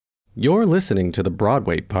You're listening to the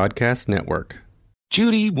Broadway Podcast Network.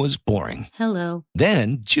 Judy was boring. Hello.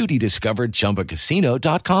 Then Judy discovered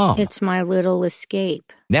ChumbaCasino.com. It's my little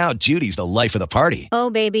escape. Now Judy's the life of the party. Oh,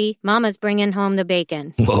 baby, mama's bringing home the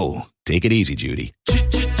bacon. Whoa, take it easy, Judy.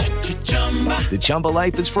 The Chumba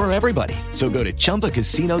life is for everybody. So go to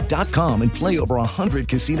ChumbaCasino.com and play over 100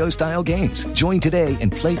 casino-style games. Join today and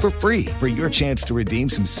play for free for your chance to redeem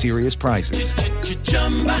some serious prizes.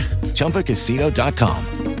 ChumbaCasino.com.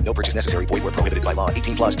 No purchase necessary. Void where prohibited by law.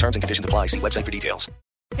 18 plus terms and conditions apply. See website for details.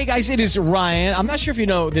 Hey guys, it is Ryan. I'm not sure if you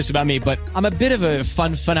know this about me, but I'm a bit of a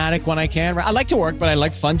fun fanatic when I can. I like to work, but I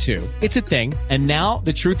like fun too. It's a thing. And now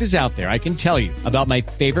the truth is out there. I can tell you about my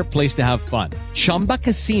favorite place to have fun. Chumba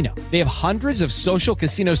Casino. They have hundreds of social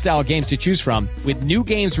casino style games to choose from with new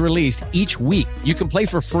games released each week. You can play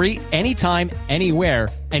for free anytime, anywhere.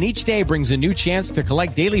 And each day brings a new chance to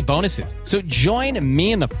collect daily bonuses. So join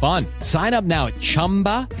me in the fun. Sign up now at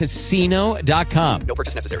ChumbaCasino.com. No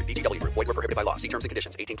purchase necessary. VGW. Void where prohibited by law. See terms and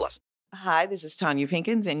conditions. 18 plus. Hi, this is Tanya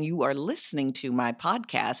Pinkins, and you are listening to my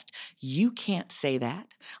podcast, You Can't Say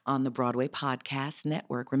That, on the Broadway Podcast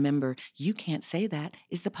Network. Remember, You Can't Say That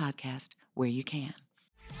is the podcast where you can.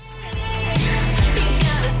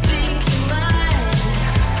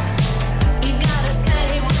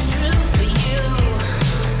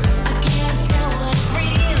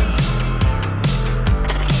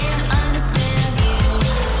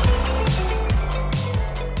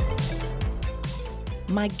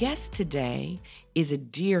 My guest today is a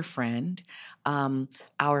dear friend.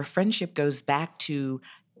 Our friendship goes back to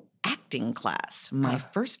acting class, my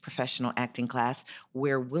first professional acting class,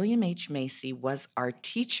 where William H. Macy was our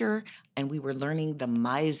teacher, and we were learning the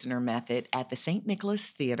Meisner method at the St.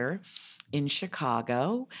 Nicholas Theater in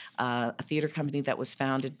Chicago, a theater company that was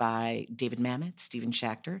founded by David Mamet, Stephen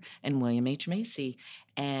Schachter, and William H. Macy.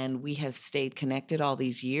 And we have stayed connected all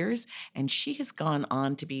these years, and she has gone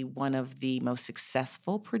on to be one of the most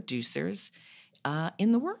successful producers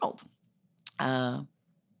in the world.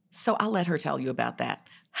 So I'll let her tell you about that.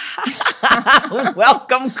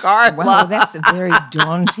 Welcome, Carla. Wow, that's a very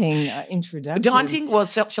daunting introduction. Daunting? Well,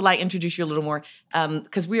 shall I introduce you a little more?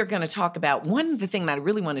 Because we are going to talk about, the thing that I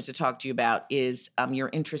really wanted to talk to you about is your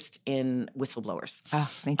interest in whistleblowers. Oh,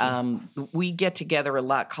 thank you. We get together a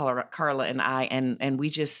lot, Carla and I, and we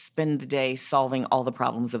just spend the day solving all the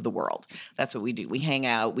problems of the world. That's what we do. We hang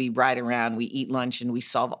out, we ride around, we eat lunch, and we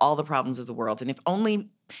solve all the problems of the world. And if only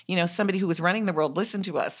somebody who was running the world listened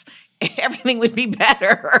to us, everything would be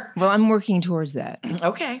better. Well, I'm working towards that.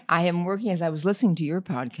 Okay. I am working, as I was listening to your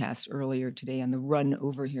podcast earlier today on the run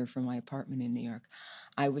over here from my apartment in New York.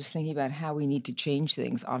 I was thinking about how we need to change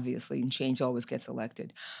things, obviously, and change always gets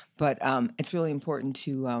elected. But it's really important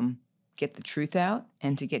to get the truth out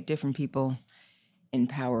and to get different people in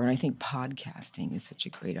power. And I think podcasting is such a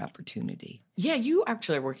great opportunity. Yeah, you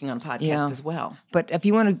actually are working on podcast as well. But if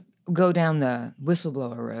you want to go down the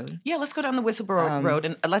whistleblower road. Yeah, let's go down the whistleblower road.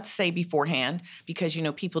 And let's say beforehand, because,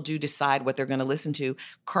 people do decide what they're going to listen to.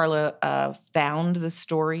 Carla found the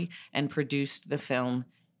story and produced the film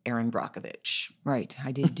Erin Brockovich. Right,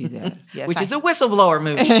 I did do that. Yes, Which is a whistleblower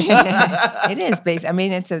movie. It is based. I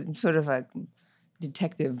mean, it's a sort of a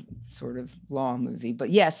detective sort of law movie.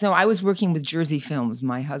 But yes, no, I was working with Jersey Films.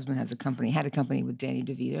 My husband had a company with Danny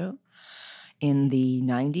DeVito in the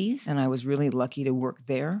 90s, and I was really lucky to work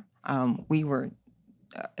there. We were,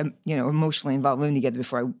 emotionally involved living together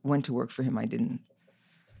before I went to work for him. I didn't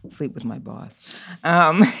sleep with my boss.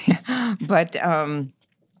 And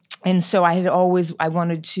so I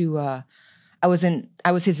wanted to, I was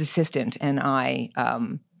his assistant, and I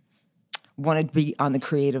wanted to be on the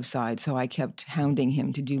creative side. So I kept hounding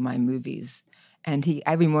him to do my movies. And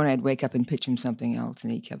every morning I'd wake up and pitch him something else,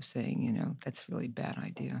 and he kept saying, that's a really bad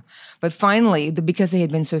idea. But finally, because they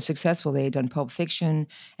had been so successful, they had done Pulp Fiction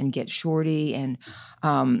and Get Shorty, and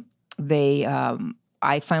I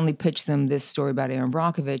finally pitched them this story about Erin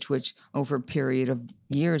Brockovich, which over a period of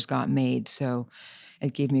years got made. So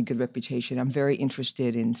it gave me a good reputation. I'm very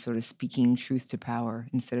interested in sort of speaking truth to power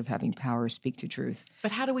instead of having power speak to truth.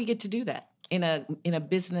 But how do we get to do that in a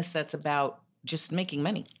business that's about just making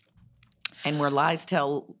money? And where lies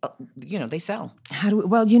tell, they sell.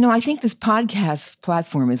 I think this podcast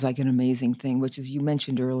platform is like an amazing thing, which is, you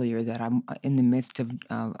mentioned earlier that I'm in the midst of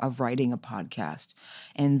writing a podcast.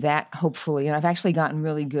 And that hopefully, and I've actually gotten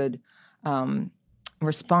really good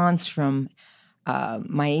response from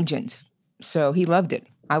my agent. So he loved it.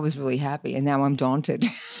 I was really happy, and now I'm daunted.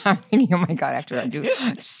 I'm thinking, oh my God, after I do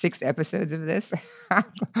 6 episodes of this.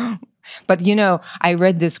 But, I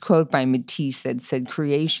read this quote by Matisse that said,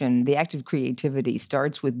 the act of creativity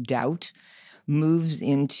starts with doubt, moves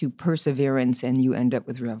into perseverance and you end up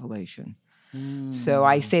with revelation. So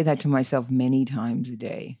I say that to myself many times a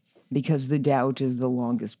day because the doubt is the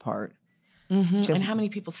longest part. And how many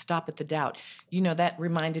people stop at the doubt? You know, that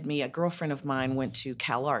reminded me, a girlfriend of mine went to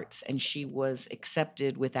Cal Arts and she was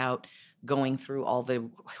accepted without going through all the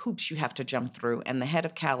hoops you have to jump through. And the head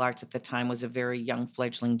of Cal Arts at the time was a very young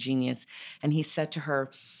fledgling genius. And he said to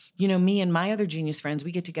her, you know, me and my other genius friends,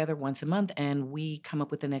 we get together once a month and we come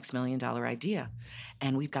up with the next $1 million idea.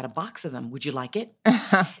 And we've got a box of them. Would you like it?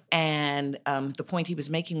 And the point he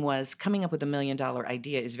was making was coming up with $1 million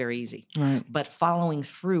idea is very easy. Right. But following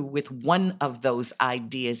through with one of those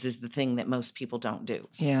ideas is the thing that most people don't do.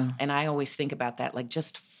 Yeah. And I always think about that, like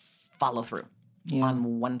just follow through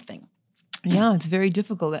on one thing. Yeah, it's very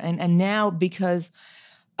difficult. And now because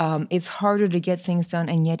it's harder to get things done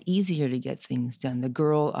and yet easier to get things done. The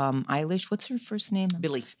girl, Eilish, what's her first name?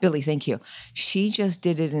 Billy. Billy, thank you. She just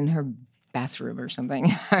did it in her bathroom or something.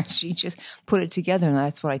 She just put it together. And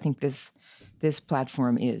that's what I think this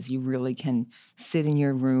platform is. You really can sit in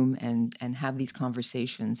your room and have these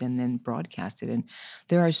conversations and then broadcast it. And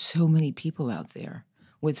there are so many people out there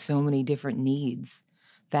with so many different needs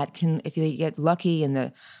that can, if they get lucky and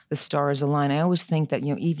the stars align. I always think that,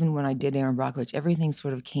 you know, even when I did Erin Brockovich, everything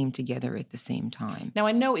sort of came together at the same time. Now,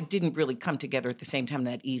 I know it didn't really come together at the same time in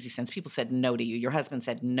that easy sense. People said no to you. Your husband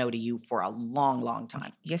said no to you for a long, long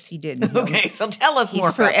time. Yes, he did. Okay, so tell us more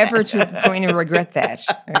He's about forever that. going to regret that.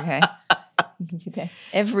 Okay.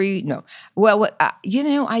 Well, you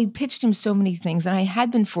know, I pitched him so many things, and I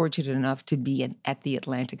had been fortunate enough to be at the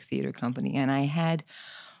Atlantic Theater Company, and I had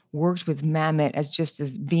worked with Mamet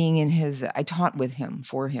as being in his, I taught with him,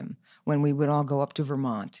 for him, when we would all go up to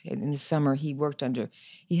Vermont. And in the summer, he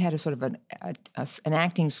had a sort of an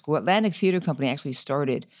acting school. Atlantic Theater Company actually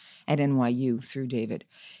started at NYU through David.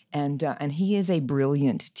 And he is a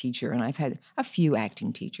brilliant teacher, and I've had a few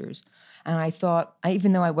acting teachers. And I thought,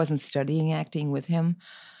 even though I wasn't studying acting with him,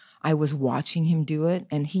 I was watching him do it.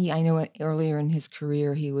 And I know earlier in his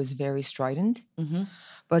career, he was very strident,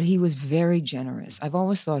 but he was very generous. I've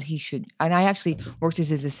always thought he should, and I actually worked as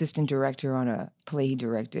his assistant director on a play he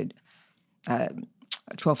directed,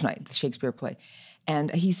 Twelfth Night, the Shakespeare play.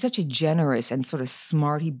 And he's such a generous and sort of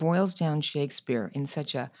smart, he boils down Shakespeare in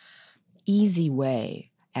such a easy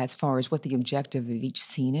way as far as what the objective of each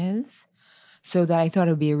scene is. So that I thought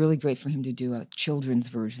it would be really great for him to do a children's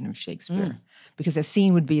version of Shakespeare. Because a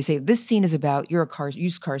scene would be, say, this scene is about, you're a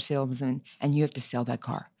used car salesman and you have to sell that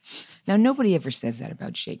car. Now, nobody ever says that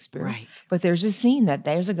about Shakespeare. Right. But there's a scene that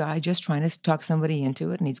there's a guy just trying to talk somebody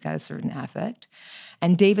into it and he's got a certain affect.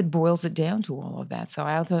 And David boils it down to all of that. So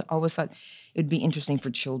I always thought it'd be interesting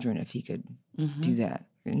for children if he could do that.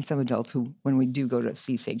 And some adults who, when we do go to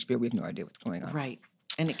see Shakespeare, we have no idea what's going on. Right.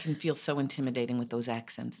 And it can feel so intimidating with those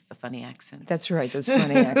accents, the funny accents. That's right, those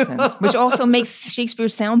funny accents, which also makes Shakespeare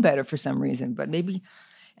sound better for some reason. But maybe,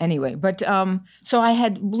 anyway. But so I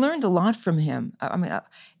had learned a lot from him.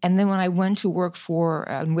 And then when I went to work for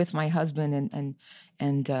and with my husband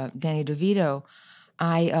and Danny DeVito,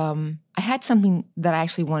 I had something that I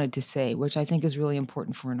actually wanted to say, which I think is really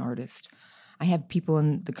important for an artist. I have people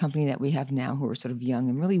in the company that we have now who are sort of young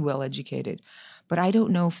and really well educated, but I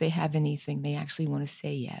don't know if they have anything they actually want to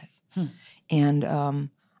say yet. And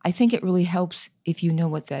I think it really helps if you know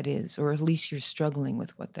what that is, or at least you're struggling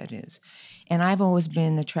with what that is. And I've always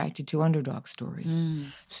been attracted to underdog stories.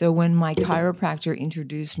 So when my chiropractor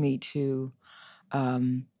introduced me to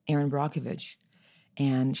Erin Brockovich,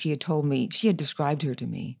 and she had described her to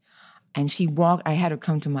me, and I had her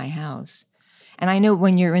come to my house. And I know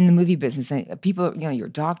when you're in the movie business, people, you know, your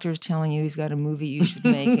doctor's telling you he's got a movie you should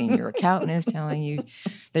make, and your accountant is telling you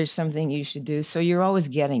there's something you should do. So you're always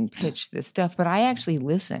getting pitched this stuff. But I actually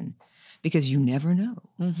listen because you never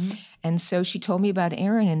know. And so she told me about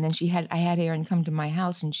Erin, and then I had Erin come to my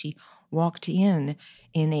house, and she walked in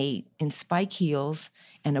spike heels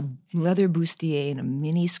and a leather bustier and a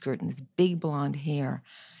mini skirt and this big blonde hair.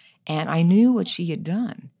 And I knew what she had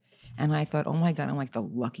done. And I thought, oh my God, I'm like the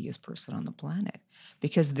luckiest person on the planet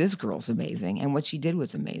because this girl's amazing and what she did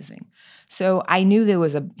was amazing. So I knew there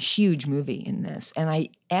was a huge movie in this. And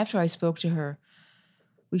after I spoke to her,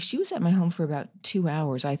 she was at my home for about 2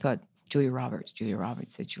 hours. I thought, Julia Roberts,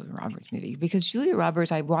 the Julia Roberts movie. Because Julia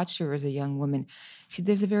Roberts, I watched her as a young woman.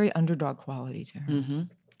 There's a very underdog quality to her.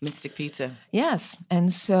 Mystic Pizza. Yes.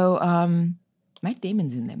 And so Matt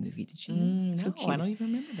Damon's in that movie. Did you know? So cute. I don't even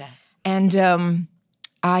remember that. And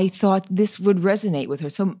I thought this would resonate with her.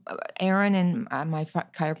 So Erin and my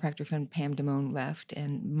chiropractor friend Pam Damone left,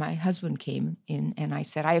 and my husband came in, and I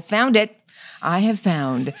said, I have found it. I have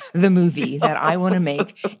found the movie that I want to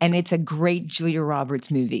make, and it's a great Julia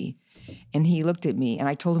Roberts movie. And he looked at me, and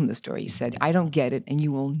I told him the story. He said, "I don't get it, and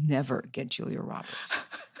you will never get Julia Roberts."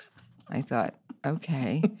 I thought,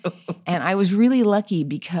 okay. And I was really lucky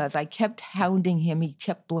because I kept hounding him. He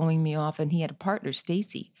kept blowing me off, and he had a partner,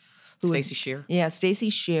 Stacy. Stacey Shear. Yeah, Stacy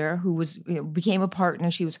Shear, who was became a partner.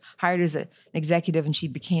 She was hired as an executive, and she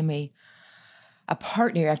became a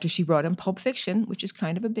partner after she brought in Pulp Fiction, which is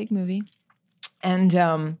kind of a big movie.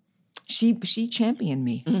 And she championed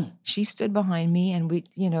me. Mm. She stood behind me, and we,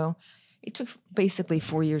 it took basically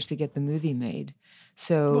 4 years to get the movie made.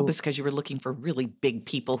 So Well, because you were looking for really big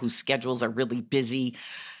people whose schedules are really busy,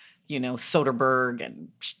 Soderbergh and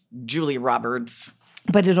Julia Roberts.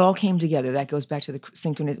 But it all came together. That goes back to the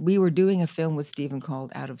synchronous. We were doing a film with Stephen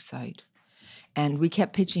called Out of Sight. And we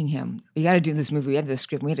kept pitching him, we got to do this movie. We have this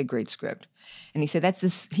script. We had a great script. And he said,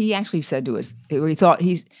 he actually said to us, he thought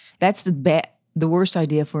that's the worst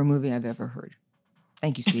idea for a movie I've ever heard.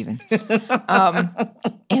 Thank you, Stephen.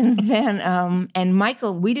 And then, and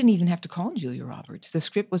Michael, we didn't even have to call Julia Roberts. The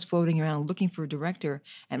script was floating around looking for a director.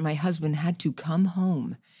 And my husband had to come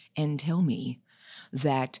home and tell me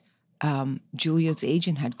that Julia's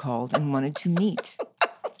agent had called and wanted to meet.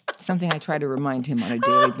 Something I try to remind him on a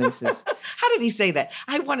daily basis. How did he say that?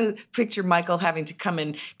 I want to picture Michael having to come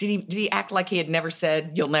in. Did he act like he had never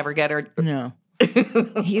said, "You'll never get her"? No.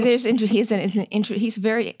 He's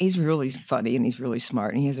really funny and he's really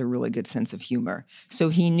smart and he has a really good sense of humor. So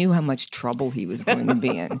he knew how much trouble he was going to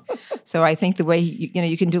be in. So I think the way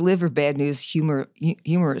you can deliver bad news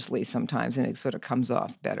humorously sometimes, and it sort of comes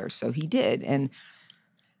off better. So he did, and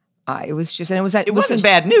it was just, and it was that it wasn't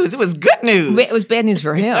bad news. It was good news. It was bad news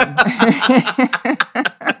for him.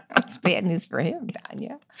 It's bad news for him,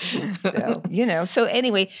 Tanya. So, so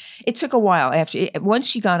anyway, it took a while once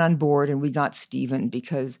she got on board and we got Steven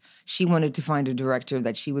because she wanted to find a director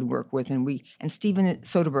that she would work with. And Steven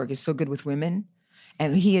Soderbergh is so good with women.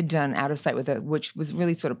 And he had done Out of Sight which was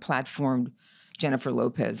really sort of platformed Jennifer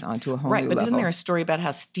Lopez onto a whole new level. Right, but isn't there a story about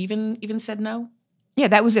how Steven even said no? Yeah,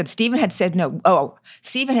 that was it. Steven had said no. Oh,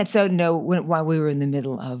 Steven had said no while we were in the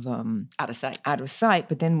middle of Out of Sight. Out of Sight.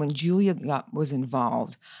 But then when Julia was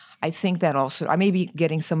involved, I think that also, I may be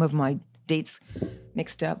getting some of my dates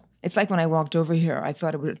mixed up. It's like when I walked over here, I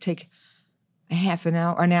thought it would take an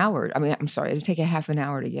hour. I mean, I'm sorry, it would take a half an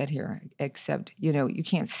hour to get here, except, you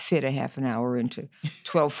can't fit a half an hour into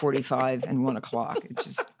 12:45 and 1 o'clock. It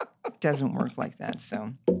just doesn't work like that.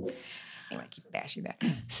 So anyway, I keep bashing that.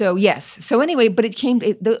 So yes. So anyway, but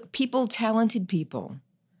talented people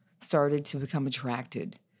started to become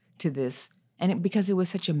attracted to this. And because it was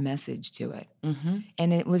such a message to it. Mm-hmm.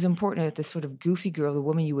 And it was important that this sort of goofy girl, the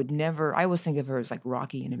woman you would never, I always think of her as like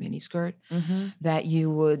Rocky in a miniskirt, that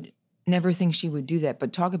you would never think she would do that.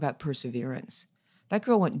 But talk about perseverance. That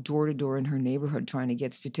girl went door to door in her neighborhood trying to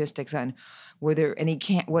get statistics on whether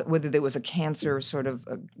there was a cancer sort of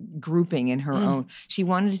grouping in her own. She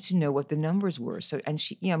wanted to know what the numbers were. So, and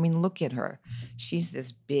she, look at her. She's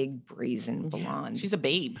this big, brazen blonde. She's a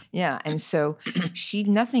babe. Yeah. And so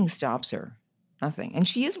nothing stops her. Nothing. And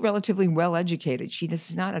she is relatively well educated.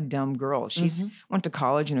 She's not a dumb girl. She's went to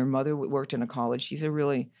college and her mother worked in a college. She's a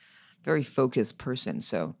really very focused person.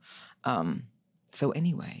 So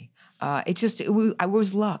anyway, I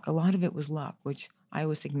was luck. A lot of it was luck, which I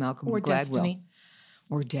always think Malcolm Gladwell. Destiny.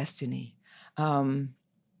 Or destiny.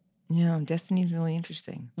 Destiny is really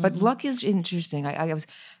interesting. But luck is interesting. I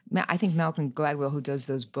think Malcolm Gladwell, who does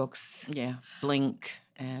those books. Yeah. Blink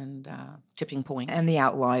and Tipping Point. And The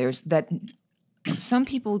Outliers, that some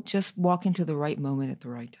people just walk into the right moment at the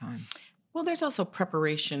right time. Well, there's also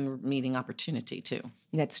preparation meeting opportunity, too.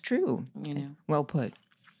 That's true. Well put.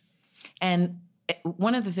 And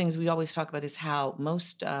one of the things we always talk about is how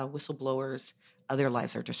most whistleblowers, their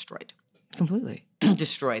lives are destroyed. Completely.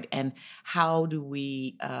 Destroyed. And how do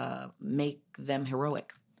we make them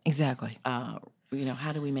heroic? Exactly. How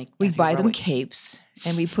do we make We that buy them heroic? capes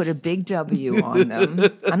and we put a big W on them.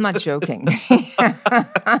 I'm not joking.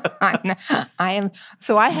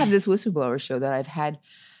 So I have this whistleblower show that I've had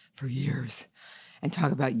for years and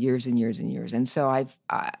talk about years and years and years. And so I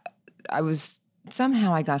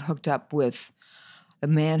got hooked up with a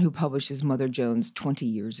man who published his Mother Jones 20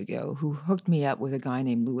 years ago, who hooked me up with a guy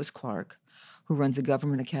named Lewis Clark, who runs a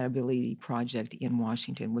Government Accountability Project in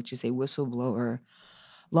Washington, which is a whistleblower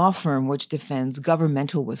law firm which defends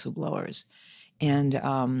governmental whistleblowers.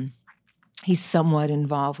 And he's somewhat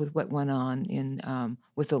involved with what went on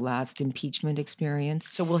with the last impeachment experience.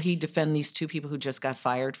 So will he defend these two people who just got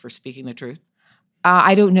fired for speaking the truth?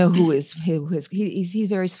 I don't know who is he's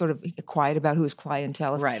very sort of quiet about who his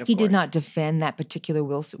clientele is. Right, of he did course. not defend that particular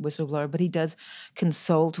whistleblower, but he does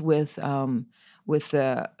consult with with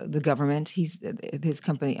the government. His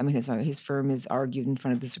company. I mean, his firm has argued in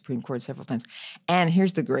front of the Supreme Court several times. And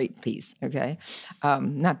here's the great piece. Okay,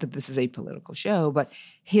 not that this is a political show, but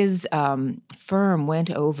his firm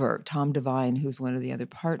went over. Tom Devine, who's one of the other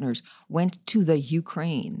partners, went to the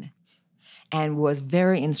Ukraine and was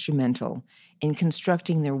very instrumental in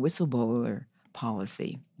constructing their whistleblower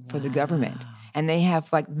policy for the government. And they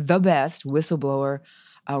have like the best whistleblower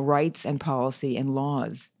rights and policy and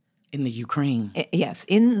laws. In the Ukraine. Yes,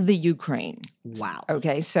 in the Ukraine. Wow.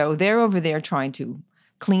 Okay, so they're over there trying to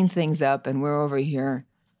clean things up, and we're over here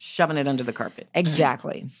shoving it under the carpet.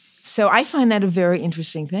 Exactly. So I find that a very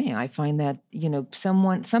interesting thing. I find that,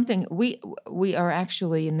 we are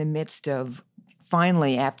actually in the midst of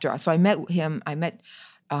finally after. So I met him. I met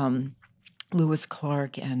Lewis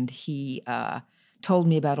Clark, and he told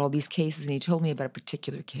me about all these cases, and he told me about a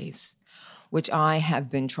particular case, which I have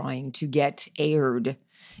been trying to get aired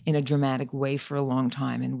in a dramatic way for a long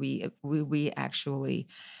time. And we actually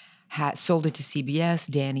sold it to CBS.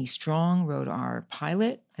 Danny Strong wrote our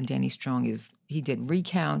pilot, and Danny Strong he did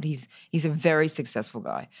Recount. He's a very successful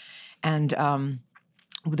guy. And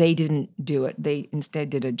they didn't do it. They instead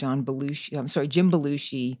did a Jim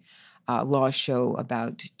Belushi law show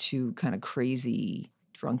about two kind of crazy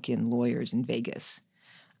drunken lawyers in Vegas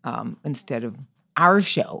instead of our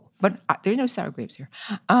show. But there's no sour grapes here.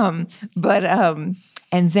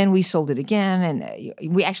 And then we sold it again, and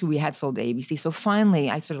we had sold to ABC. So finally,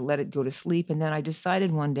 I sort of let it go to sleep, and then I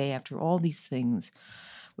decided one day after all these things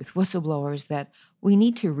with whistleblowers that we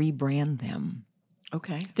need to rebrand them.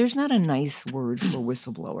 Okay. There's not a nice word for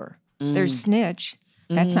whistleblower. There's snitch.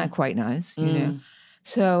 That's not quite nice, you know.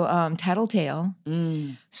 So tattletale.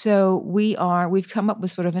 So we've come up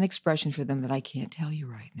with sort of an expression for them that I can't tell you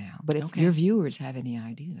right now. But if your viewers have any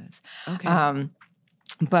ideas, and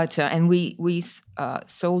we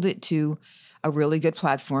sold it to a really good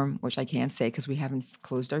platform, which I can't say because we haven't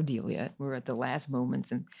closed our deal yet. We're at the last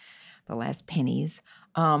moments and the last pennies.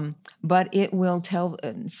 But it will tell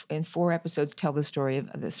in 4 episodes tell the story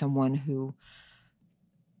of someone who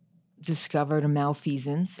discovered a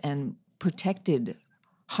malfeasance and protected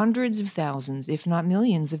hundreds of thousands, if not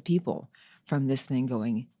millions, of people from this thing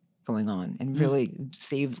going on, and really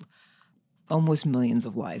saved almost millions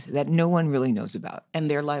of lives that no one really knows about. And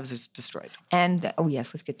their lives are destroyed. And,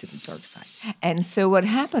 let's get to the dark side. And so what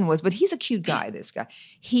happened was, but he's a cute guy, this guy.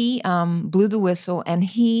 He blew the whistle, and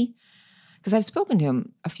because I've spoken to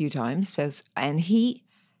him a few times, and he,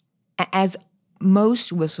 as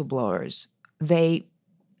most whistleblowers,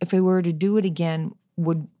 if they were to do it again,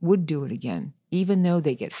 would do it again, even though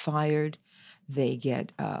they get fired, they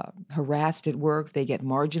get harassed at work, they get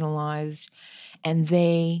marginalized, and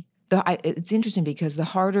it's interesting because the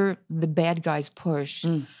harder the bad guys push,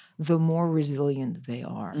 the more resilient they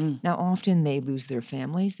are. Now, often they lose their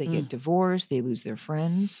families, they get divorced, they lose their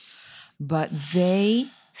friends, but they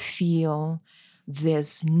feel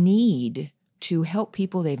this need to help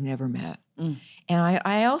people they've never met. And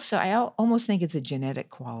I almost think it's a genetic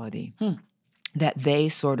quality. That they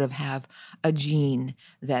sort of have a gene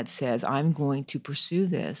that says, I'm going to pursue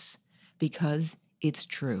this because it's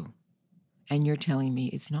true. And you're telling me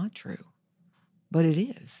it's not true. But it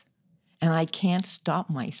is. And I can't stop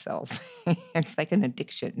myself. It's like an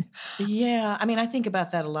addiction. Yeah. I mean, I think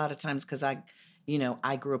about that a lot of times because I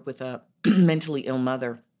grew up with a mentally ill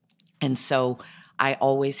mother. And so I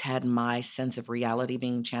always had my sense of reality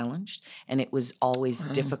being challenged, and it was always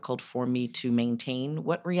difficult for me to maintain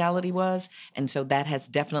what reality was. And so that has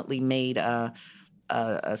definitely made a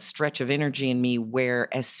stretch of energy in me where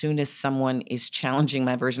as soon as someone is challenging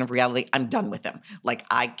my version of reality, I'm done with them. Like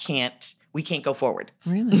we can't go forward.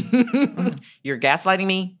 Really? You're gaslighting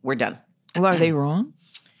me, we're done. Well, are they wrong?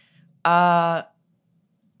 I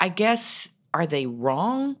guess... Are they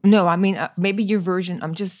wrong? No, I mean, maybe your version,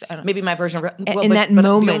 maybe my version of that but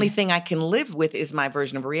moment. The only thing I can live with is my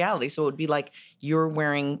version of reality. So it would be like, you're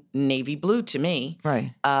wearing navy blue to me.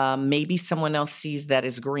 Right. Maybe someone else sees that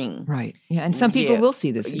as green. Right. Yeah, and some people will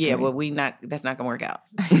see this as Yeah, green. well, that's not going to work out.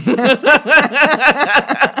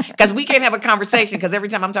 Because we can't have a conversation because every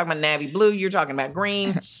time I'm talking about navy blue, you're talking about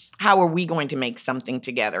green. How are we going to make something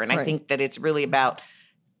together? And I think that it's really about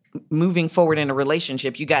moving forward in a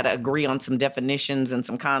relationship, you got to agree on some definitions and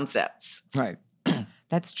some concepts. Right.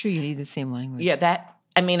 That's true. You need the same language. Yeah,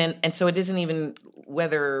 and so it isn't even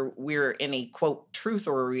whether we're in a, quote, truth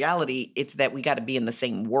or a reality. It's that we got to be in the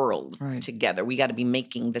same world together. We got to be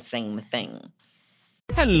making the same thing.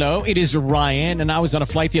 Hello, it is Ryan, and I was on a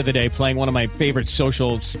flight the other day playing one of my favorite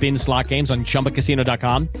social spin slot games on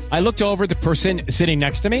ChumbaCasino.com. I looked over at the person sitting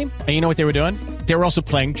next to me, and you know what they were doing? They were also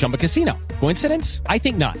playing Chumba Casino. Coincidence? I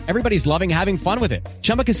think not. Everybody's loving having fun with it.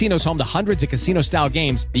 Chumba Casino is home to hundreds of casino-style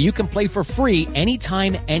games that you can play for free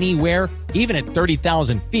anytime, anywhere, even at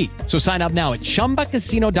 30,000 feet. So sign up now at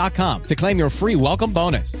ChumbaCasino.com to claim your free welcome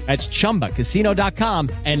bonus. That's ChumbaCasino.com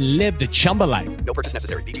and live the Chumba life. No purchase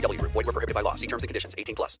necessary. VGW Group. Void where prohibited by law. See terms and conditions.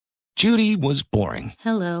 18+. Judy was boring.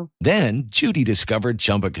 Hello. Then Judy discovered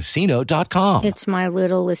ChumbaCasino.com. It's my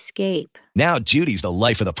little escape. Now Judy's the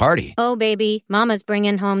life of the party. Oh, baby, mama's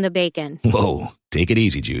bringing home the bacon. Whoa, take it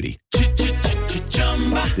easy, Judy.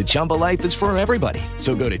 The Chumba life is for everybody.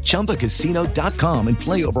 So go to ChumbaCasino.com and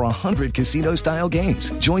play over 100 casino-style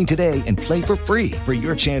games. Join today and play for free for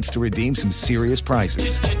your chance to redeem some serious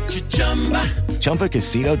prizes.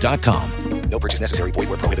 ChumbaCasino.com. No purchase necessary. Void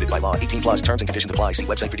where prohibited by law. 18+. Terms and conditions apply. See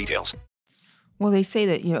website for details. Well, they say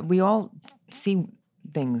that, we all see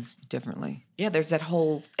things differently. Yeah, there's that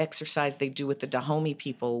whole exercise they do with the Dahomey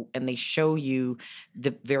people, and they show you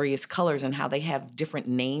the various colors and how they have different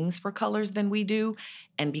names for colors than we do.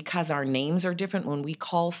 And because our names are different, when we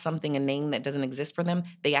call something a name that doesn't exist for them,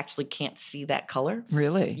 they actually can't see that color.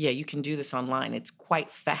 Really? Yeah, you can do this online. It's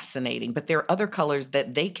quite fascinating. But there are other colors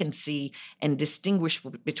that they can see and distinguish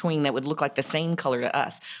between that would look like the same color to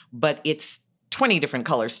us, but it's 20 different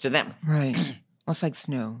colors to them. Right. Well, it's like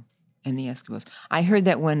snow and the Eskimos. I heard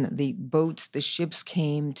that when the ships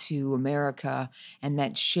came to America and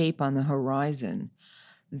that shape on the horizon,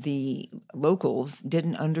 the locals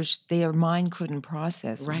didn't understand, their mind couldn't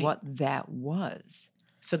process what that was.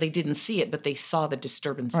 So they didn't see it, but they saw the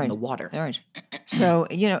disturbance in the water. Right. So,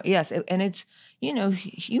 yes. And it's,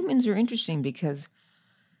 humans are interesting because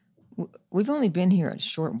we've only been here a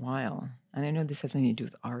short while. And I know this has nothing to do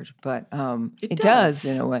with art, but it does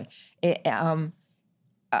in a way.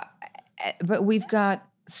 But we've got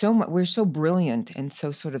so much. We're so brilliant and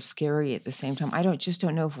so sort of scary at the same time. I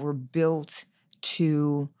don't know if we're built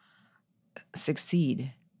to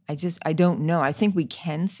succeed. I don't know. I think we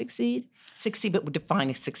can succeed. Succeed, but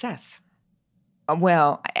define success.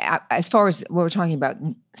 Well, as far as what we're talking about,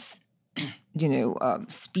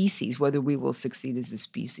 species, whether we will succeed as a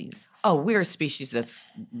species. Oh, we're a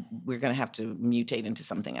species we're going to have to mutate into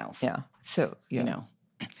something else. Yeah. So,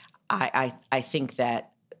 I think that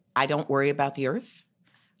I don't worry about the earth.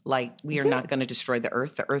 Like, we are not going to destroy the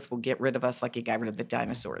earth. The earth will get rid of us like it got rid of the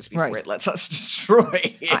dinosaurs before it lets us destroy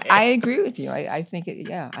it. I agree with you. I think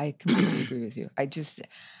I completely agree with you. I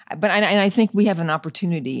think we have an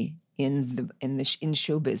opportunity in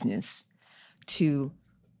show business to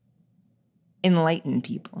enlighten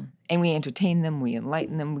people, and we entertain them, we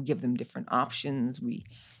enlighten them, we give them different options, we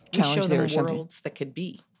challenge show their them worlds that could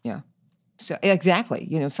be. Yeah. So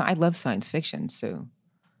exactly, so I love science fiction. So,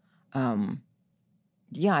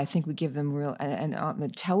 I think we give them real, and on the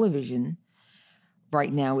television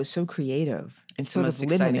right now is so creative and it's the most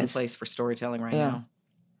exciting place for storytelling right now.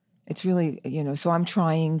 It's really, so I'm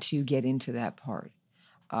trying to get into that part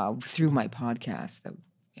through my podcast that we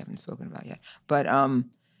haven't spoken about yet. But,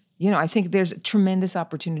 I think there's a tremendous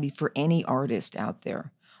opportunity for any artist out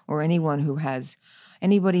there or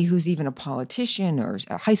anybody who's even a politician or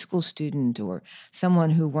a high school student or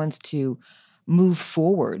someone who wants to move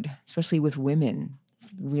forward, especially with women.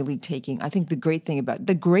 Really I think the great thing about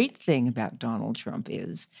Donald Trump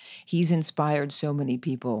is he's inspired so many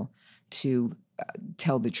people to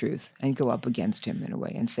tell the truth and go up against him in a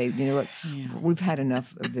way and say, you know what, we've had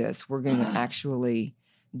enough of this. We're going to actually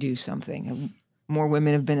do something. And more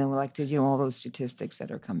women have been elected, all those statistics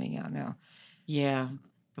that are coming out now. Yeah.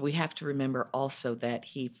 But we have to remember also that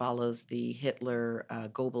he follows the Hitler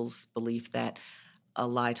Goebbels belief that a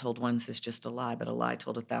lie told once is just a lie, but a lie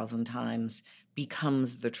told 1,000 times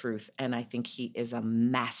becomes the truth. And I think he is a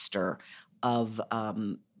master of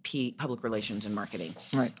public relations and marketing.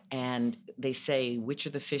 Right. And they say, which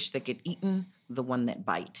are the fish that get eaten? The one that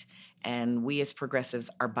bite. And we as progressives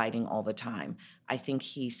are biting all the time. I think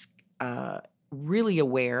he's really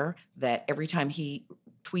aware that every time he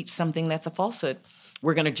tweets something that's a falsehood,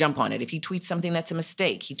 we're going to jump on it. If he tweets something that's a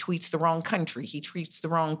mistake, he tweets the wrong country, he tweets the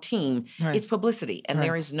wrong team, it's publicity. And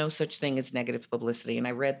there is no such thing as negative publicity. And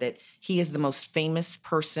I read that he is the most famous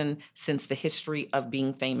person since the history of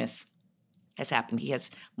being famous has happened. He has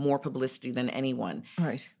more publicity than anyone.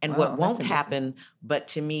 Right. And what won't happen, but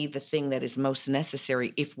to me, the thing that is most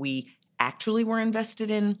necessary, if we actually were invested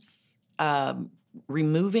in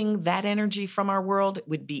removing that energy from our world,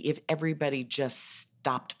 would be if everybody just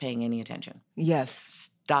stopped paying any attention. Yes.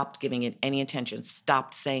 Stopped giving it any attention.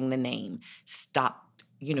 Stopped saying the name. Stopped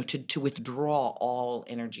to withdraw all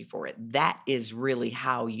energy for it. That is really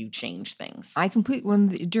how you change things.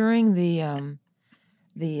 During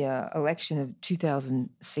the election of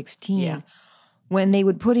 2016, when they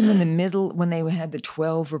would put him in the middle, when they had the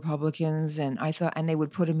 12 Republicans, and they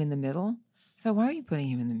would put him in the middle. I thought, why are you putting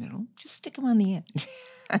him in the middle? Just stick him on the end.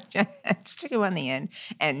 Stick him on the end,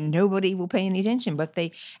 and nobody will pay any attention.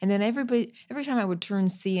 And then every time I would turn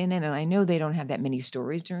CNN, and I know they don't have that many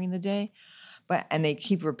stories during the day, and they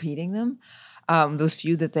keep repeating them, those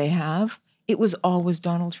few that they have, it was always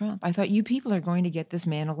Donald Trump. I thought, you people are going to get this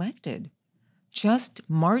man elected. Just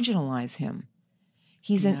marginalize him.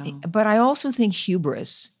 But I also think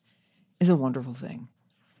hubris is a wonderful thing.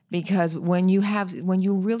 Because when you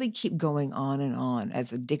really keep going on and on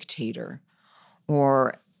as a dictator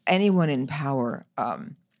or anyone in power,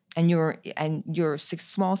 and your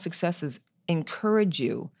small successes encourage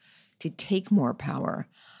you to take more power,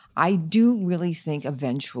 I do really think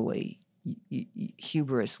eventually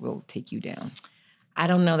hubris will take you down. I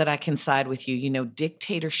don't know that I can side with you.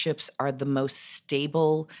 Dictatorships are the most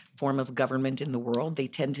stable form of government in the world. They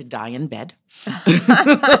tend to die in bed.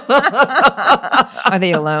 Are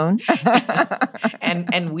they alone?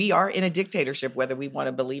 and we are in a dictatorship, whether we want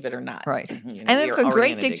to believe it or not. Right. And that's a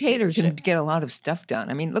great dictator can get a lot of stuff done.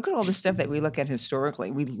 I mean, look at all the stuff that we look at historically.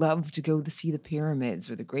 We love to go to see the pyramids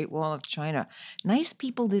or the Great Wall of China. Nice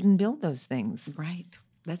people didn't build those things. Right.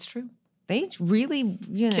 That's true. They really,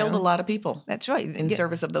 killed a lot of people. That's right. In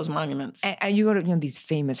service of those monuments. And you go to these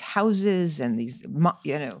famous houses and these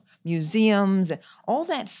museums and all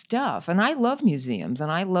that stuff. And I love museums, and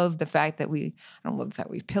I love the fact that I don't love the fact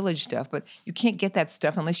we pillage stuff, but you can't get that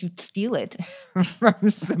stuff unless you steal it from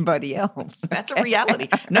somebody else. That's a reality.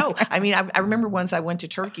 No, I mean, I remember once I went to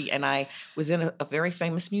Turkey and I was in a very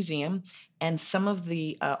famous museum, and some of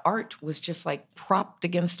the art was just like propped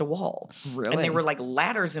against a wall. Really? And there were like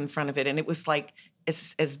ladders in front of it. And it was like,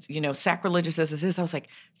 as sacrilegious as this is, I was like,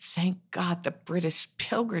 thank God the British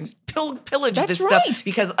pillaged this stuff.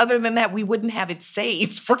 Because other than that, we wouldn't have it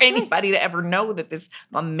saved for anybody to ever know that this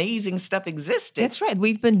amazing stuff existed. That's right.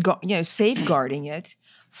 We've been safeguarding it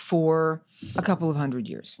for a couple of 100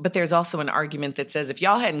 years. But there's also an argument that says if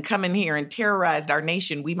y'all hadn't come in here and terrorized our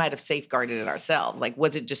nation, we might have safeguarded it ourselves. Like,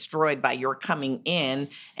 was it destroyed by your coming in?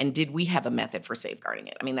 And did we have a method for safeguarding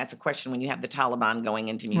it? I mean, that's a question when you have the Taliban going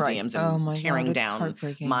into museums and tearing down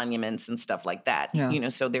monuments and stuff like that. Yeah.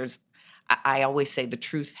 So I always say the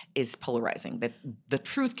truth is polarizing, that the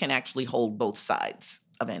truth can actually hold both sides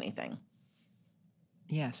of anything.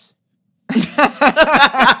 Yes.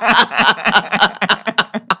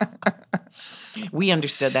 We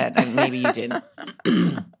understood that, and maybe you didn't.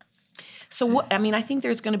 So, I think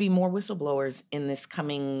there's going to be more whistleblowers in this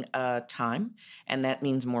coming time, and that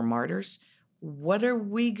means more martyrs. What are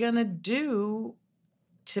we going to do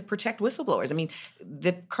to protect whistleblowers? I mean,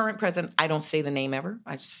 the current president, I don't say the name ever.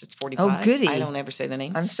 It's 45. Oh, goody. I don't ever say the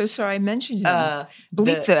name. I'm so sorry I mentioned him.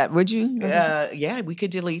 Bleep that, would you? Yeah, we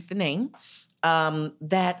could delete the name.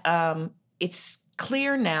 It's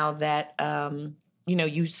clear now that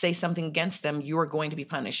you say something against them, you are going to be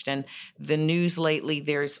punished. And the news lately,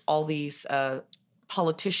 there's all these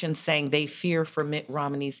politicians saying they fear for Mitt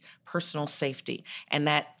Romney's personal safety, and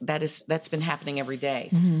that's been happening every day.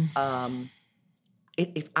 Mm-hmm.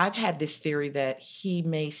 I've had this theory that he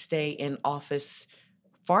may stay in office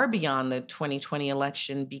far beyond the 2020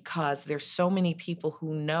 election because there's so many people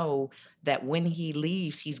who know that when he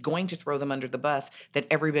leaves, he's going to throw them under the bus, that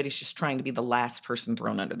everybody's just trying to be the last person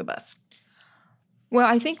thrown under the bus. Well,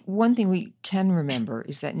 I think one thing we can remember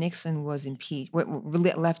is that Nixon was impeached,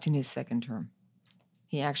 left in his second term.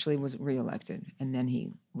 He actually was reelected, and then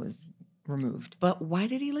he was removed. But why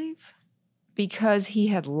did he leave? Because he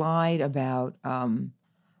had lied about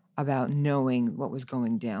knowing what was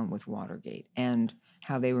going down with Watergate and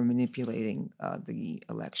how they were manipulating the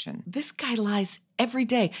election. This guy lies every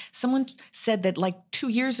day. Someone said that like 2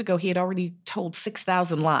 years ago he had already told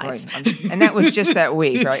 6,000 lies. Right. And that was just that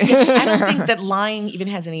week, right? I don't think that lying even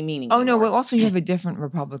has any meaning anymore. No. Well, also you have a different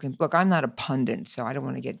Republican. Look, I'm not a pundit, so I don't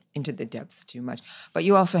want to get into the depths too much. But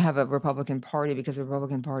you also have a Republican Party, because the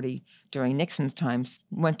Republican Party during Nixon's times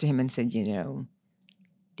went to him and said,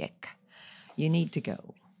 Dick, you need to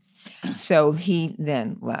go. So he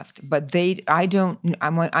then left. But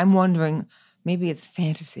I'm wondering, maybe it's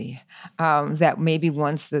fantasy, that maybe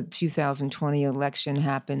once the 2020 election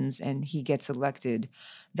happens and he gets elected,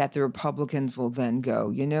 that the Republicans will then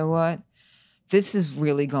go, you know what? This has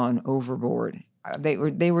really gone overboard. They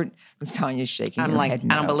were. Tanya's shaking her head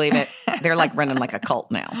no. I don't believe it. They're like running like a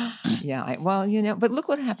cult now. Yeah. But look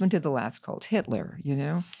what happened to the last cult, Hitler,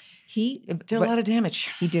 He did a lot of damage.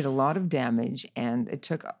 He did a lot of damage, and it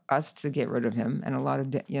took us to get rid of him. And a lot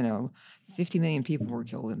of, 50 million people were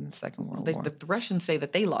killed in the Second World War. The Russians say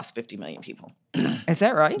that they lost 50 million people. Is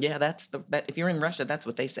that right? Yeah, that if you're in Russia, that's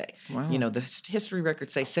what they say. Wow. The history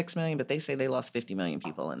records say 6 million, but they say they lost 50 million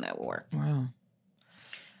people in that war. Wow.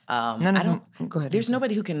 Go ahead. There's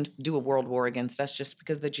nobody who can do a world war against us just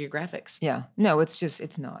because of the geographics. Yeah. No,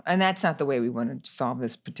 it's not. And that's not the way we want to solve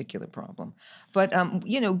this particular problem. But,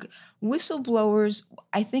 whistleblowers,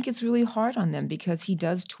 I think it's really hard on them because he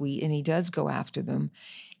does tweet and he does go after them.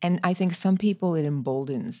 And I think some people it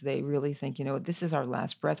emboldens. They really think, this is our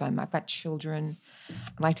last breath. I've got children.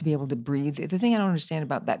 I'd like to be able to breathe. The thing I don't understand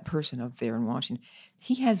about that person up there in Washington,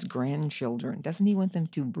 he has grandchildren. Doesn't he want them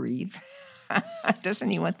to breathe? Doesn't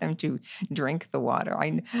he want them to drink the water?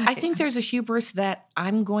 I think there's a hubris that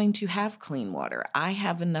I'm going to have clean water. I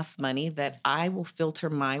have enough money that I will filter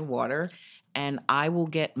my water and I will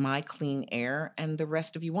get my clean air and the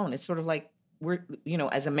rest of you won't. It's sort of like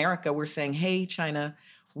as America, we're saying, hey, China,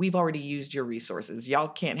 we've already used your resources. Y'all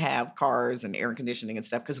can't have cars and air conditioning and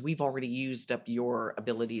stuff because we've already used up your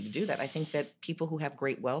ability to do that. I think that people who have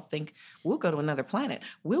great wealth think we'll go to another planet.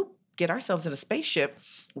 We'll get ourselves in a spaceship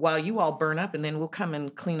while you all burn up, and then we'll come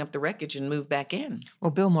and clean up the wreckage and move back in.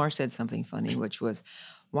 Well, Bill Maher said something funny, which was,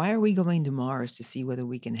 why are we going to Mars to see whether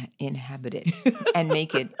we can inhabit it and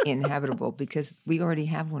make it inhabitable? Because we already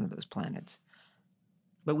have one of those planets.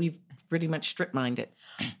 But we've pretty much strip-mined it.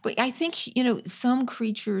 But I think, some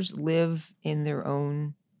creatures live in their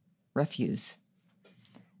own refuse.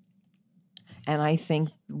 And I think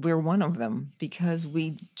we're one of them because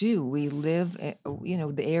we live,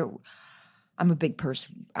 the air. I'm a big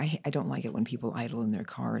person. I don't like it when people idle in their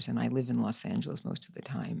cars, and I live in Los Angeles most of the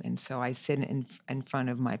time. And so I sit in front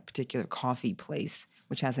of my particular coffee place,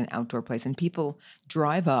 which has an outdoor place, and people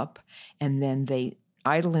drive up and then they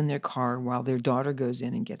idle in their car while their daughter goes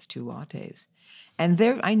in and gets 2 lattes. And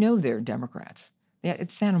I know they're Democrats. Yeah,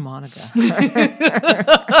 it's Santa Monica.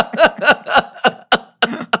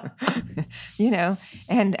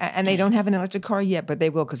 And they don't have an electric car yet, but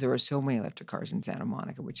they will because there are so many electric cars in Santa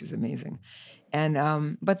Monica, which is amazing.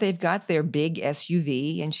 And but they've got their big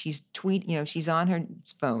SUV, and she's she's on her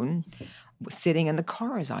phone, sitting, and the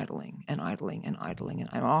car is idling and idling and idling.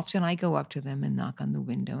 And often I go up to them and knock on the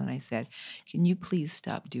window, and I said, "Can you please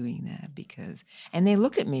stop doing that?" And they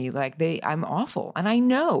look at me like I'm awful, and I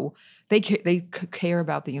know they care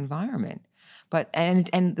about the environment, but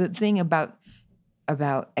and the thing about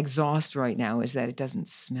exhaust right now is that it doesn't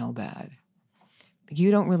smell bad. You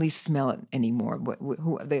don't really smell it anymore.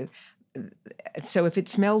 So if it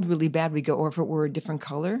smelled really bad, we go, or if it were a different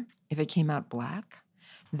color, if it came out black,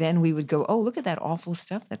 then we would go, oh, look at that awful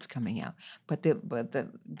stuff that's coming out. But the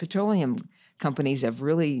petroleum companies have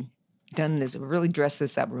really done this, really dressed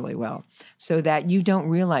this up really well, so that you don't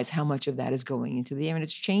realize how much of that is going into the air, and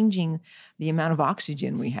it's changing the amount of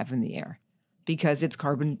oxygen we have in the air because it's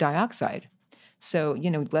carbon dioxide. So,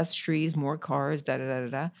 less trees, more cars,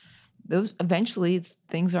 da-da-da-da-da. Those eventually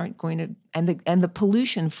things aren't going to, and the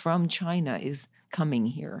pollution from China is coming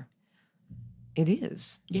here. It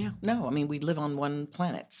is. Yeah. No, we live on one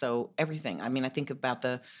planet, so everything. I think about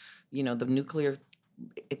the nuclear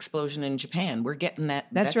explosion in Japan. We're getting that.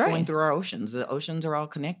 That's right. Going through our oceans. The oceans are all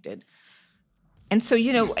connected. And so,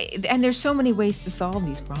 and there's so many ways to solve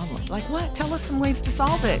these problems. Like what? Tell us some ways to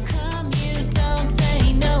solve it.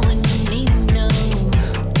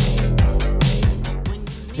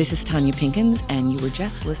 This is Tanya Pinkins, and you were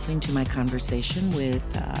just listening to my conversation with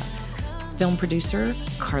film producer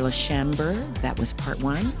Carla Shamber. That was part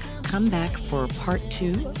 1. Come back for part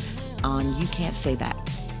 2 on You Can't Say That,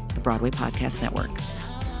 the Broadway Podcast Network.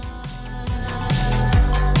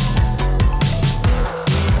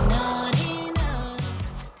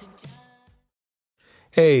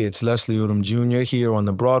 Hey, it's Leslie Odom Jr. here on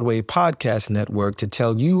the Broadway Podcast Network to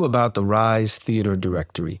tell you about the Rise Theater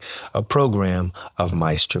Directory, a program of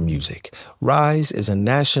Maestro Music. Rise is a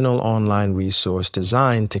national online resource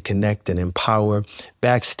designed to connect and empower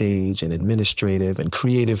backstage and administrative and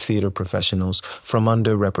creative theater professionals from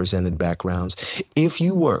underrepresented backgrounds. If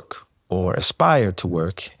you work or aspire to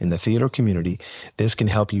work in the theater community, this can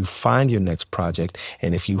help you find your next project.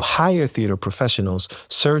 And if you hire theater professionals,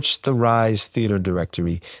 search the Rise Theater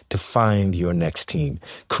Directory to find your next team.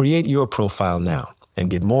 Create your profile now and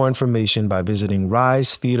get more information by visiting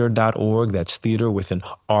risetheater.org. That's theater with an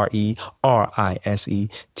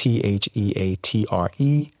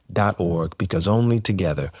RERISETHEATRE.org, because only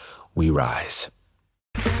together we rise.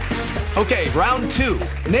 Okay, round 2.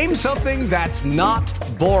 Name something that's not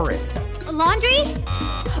boring. A laundry?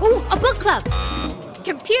 Ooh, a book club.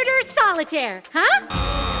 Computer solitaire, huh?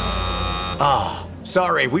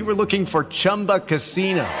 Sorry, we were looking for Chumba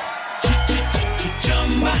Casino.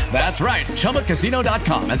 That's right.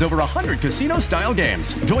 ChumbaCasino.com has over 100 casino-style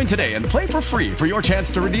games. Join today and play for free for your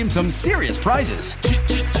chance to redeem some serious prizes.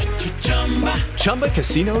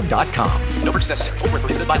 ChumbaCasino.com. No purchase necessary. Void where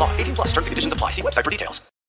prohibited by law. 18+ terms and conditions apply. See website for details.